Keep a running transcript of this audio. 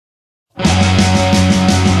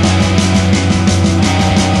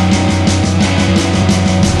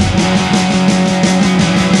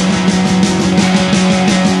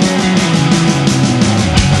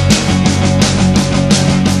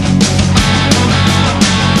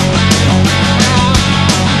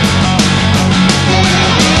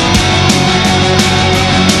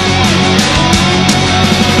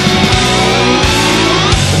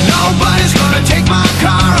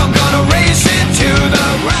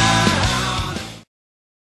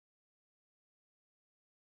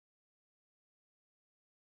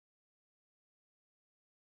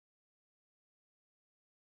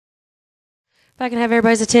If I can have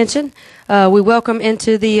everybody's attention, we welcome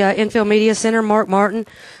into the Infield Media Center Mark Martin,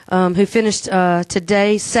 who finished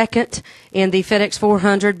today second in the FedEx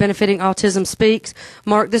 400 benefiting Autism Speaks.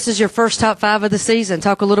 Mark, this is your first top 5 of the season.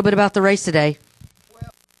 Talk a little bit about the race today.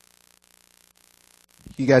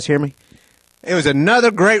 You guys hear me? It was another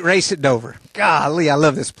great race at Dover. Golly, I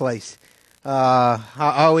love this place. I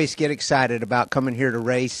always get excited about coming here to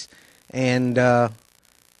race, and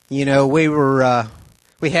you know,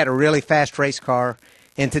 we had a really fast race car,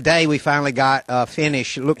 and today we finally got a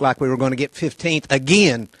finish. It looked like we were going to get 15th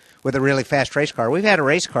again with a really fast race car. We've had a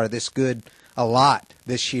race car this good a lot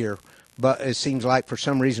this year, but it seems like for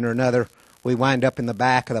some reason or another we wind up in the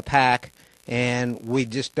back of the pack, and we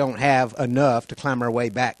just don't have enough to climb our way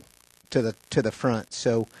back to the front.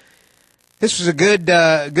 So this was a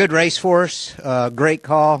good race for us. Great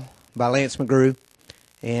call by Lance McGrew,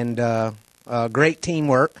 and great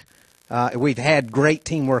teamwork. We've had great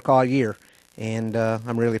teamwork all year, and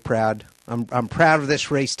I'm really proud. I'm proud of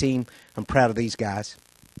this race team. I'm proud of these guys.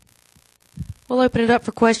 We'll open it up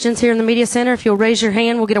for questions here in the Media Center. If you'll raise your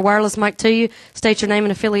hand, we'll get a wireless mic to you. State your name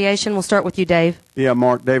and affiliation. We'll start with you, Dave. Yeah,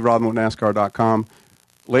 Mark, Dave Rodman with NASCAR.com.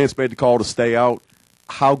 Lance made the call to stay out.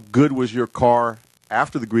 How good was your car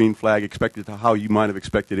after the green flag expected to how you might have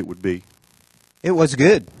expected it would be? It was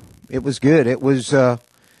good. It was good. It was,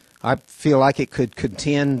 I feel like it could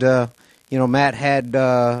contend. You know, Matt had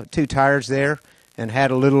 2 tires there and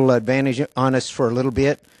had a little advantage on us for a little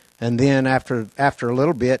bit. And then after a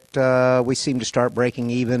little bit, we seemed to start breaking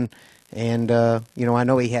even. And, you know, I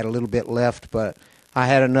know he had a little bit left, but I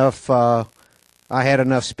had enough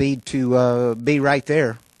speed to be right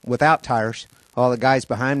there without tires. All the guys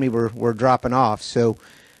behind me were dropping off. So,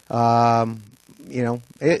 you know,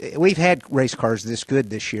 we've had race cars this good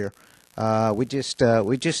this year. We just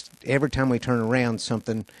every time we turn around,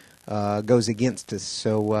 something goes against us.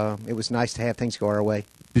 So it was nice to have things go our way.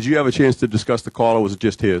 Did you have a chance to discuss the call, or was it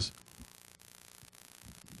just his?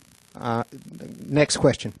 Next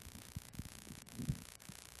question.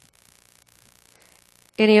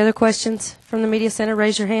 Any other questions from the Media Center?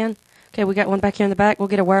 Raise your hand. Okay, we got one back here in the back. We'll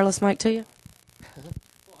get a wireless mic to you. I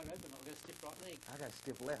got a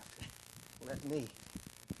stiff left. Let me.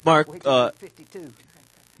 Mark, 52.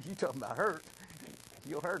 You talking about hurt?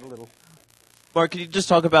 You'll hurt a little. Mark, can you just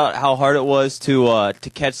talk about how hard it was to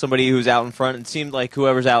catch somebody who's out in front? It seemed like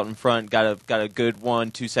whoever's out in front got a good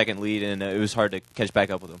 1-2 second lead, and it was hard to catch back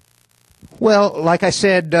up with them. Well, like I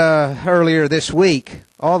said earlier this week,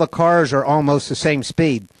 all the cars are almost the same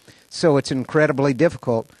speed, so it's incredibly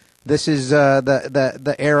difficult. This is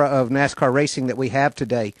the era of NASCAR racing that we have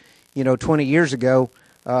today. You know, 20 years ago,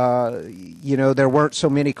 you know, there weren't so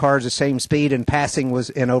many cars the same speed, and passing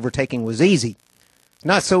and overtaking was easy.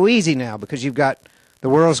 Not so easy now because you've got the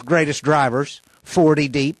world's greatest drivers, 40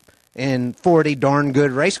 deep, and 40 darn good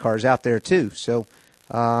race cars out there too. So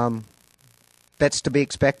that's to be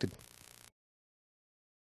expected.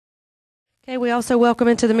 Okay, we also welcome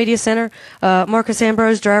into the Media Center Marcus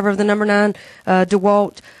Ambrose, driver of the number 9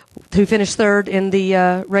 DeWalt, who finished 3rd in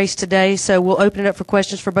the race today. So we'll open it up for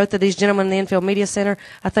questions for both of these gentlemen in the Infield Media Center.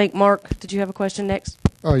 I think, Mark, did you have a question next?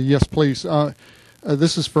 Yes, please.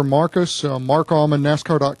 This is for Marcus, Mark Allman,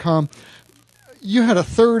 NASCAR.com. You had a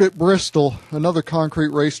 3rd at Bristol, another concrete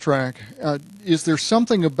racetrack. Is there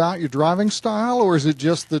something about your driving style, or is it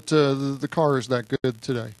just that the car is that good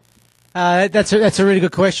today? That's a really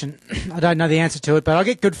good question. I don't know the answer to it, but I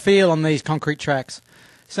get good feel on these concrete tracks.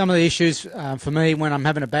 Some of the issues for me when I'm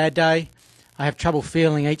having a bad day, I have trouble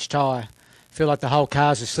feeling each tyre. I feel like the whole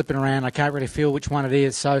car's just slipping around. I can't really feel which one it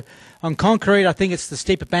is. So on concrete, I think it's the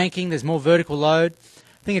steeper banking. There's more vertical load.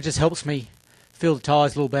 I think it just helps me feel the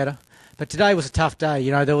tyres a little better. But today was a tough day.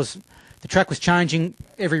 You know, the track was changing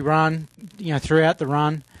every run, you know, throughout the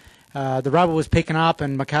run. The rubber was picking up,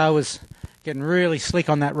 and my car was getting really slick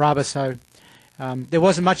on that rubber. So there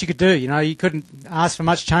wasn't much you could do. You know, you couldn't ask for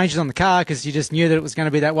much changes on the car because you just knew that it was going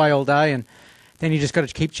to be that way all day. And then you just got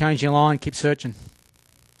to keep changing your line, keep searching.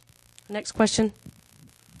 Next question.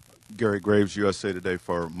 Gary Graves, USA Today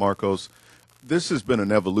for Marcos. This has been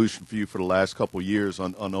an evolution for you for the last couple of years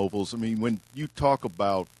on ovals. I mean, when you talk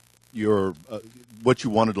about your what you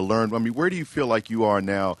wanted to learn, I mean, where do you feel like you are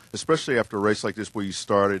now, especially after a race like this where you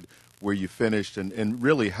started, where you finished, and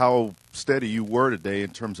really how steady you were today in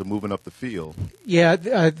terms of moving up the field? Yeah,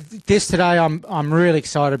 this today I'm really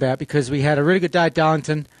excited about because we had a really good day at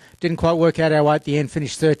Darlington. Didn't quite work out our way at the end,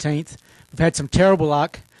 finished 13th. We've had some terrible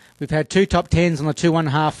luck. We've had 2 top 10s on the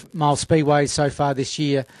 2.5 mile speedways so far this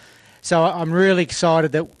year. So I'm really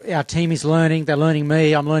excited that our team is learning. They're learning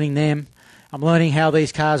me. I'm learning them. I'm learning how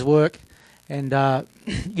these cars work. And,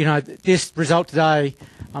 this result today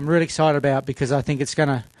I'm really excited about because I think it's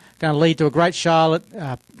going to lead to a great Charlotte,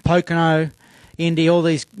 Pocono, Indy, all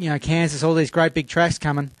these, Kansas, all these great big tracks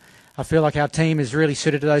coming. I feel like our team is really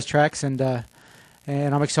suited to those tracks, and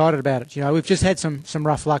I'm excited about it. We've just had some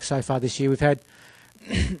rough luck so far this year. We've had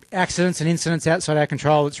accidents and incidents outside our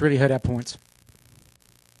control that's really hurt our points.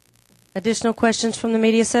 Additional questions from the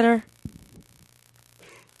media center?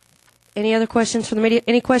 Any other questions from the media?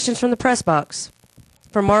 Any questions from the press box?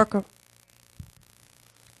 For Mark?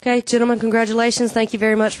 Okay, gentlemen, congratulations. Thank you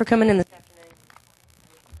very much for coming in.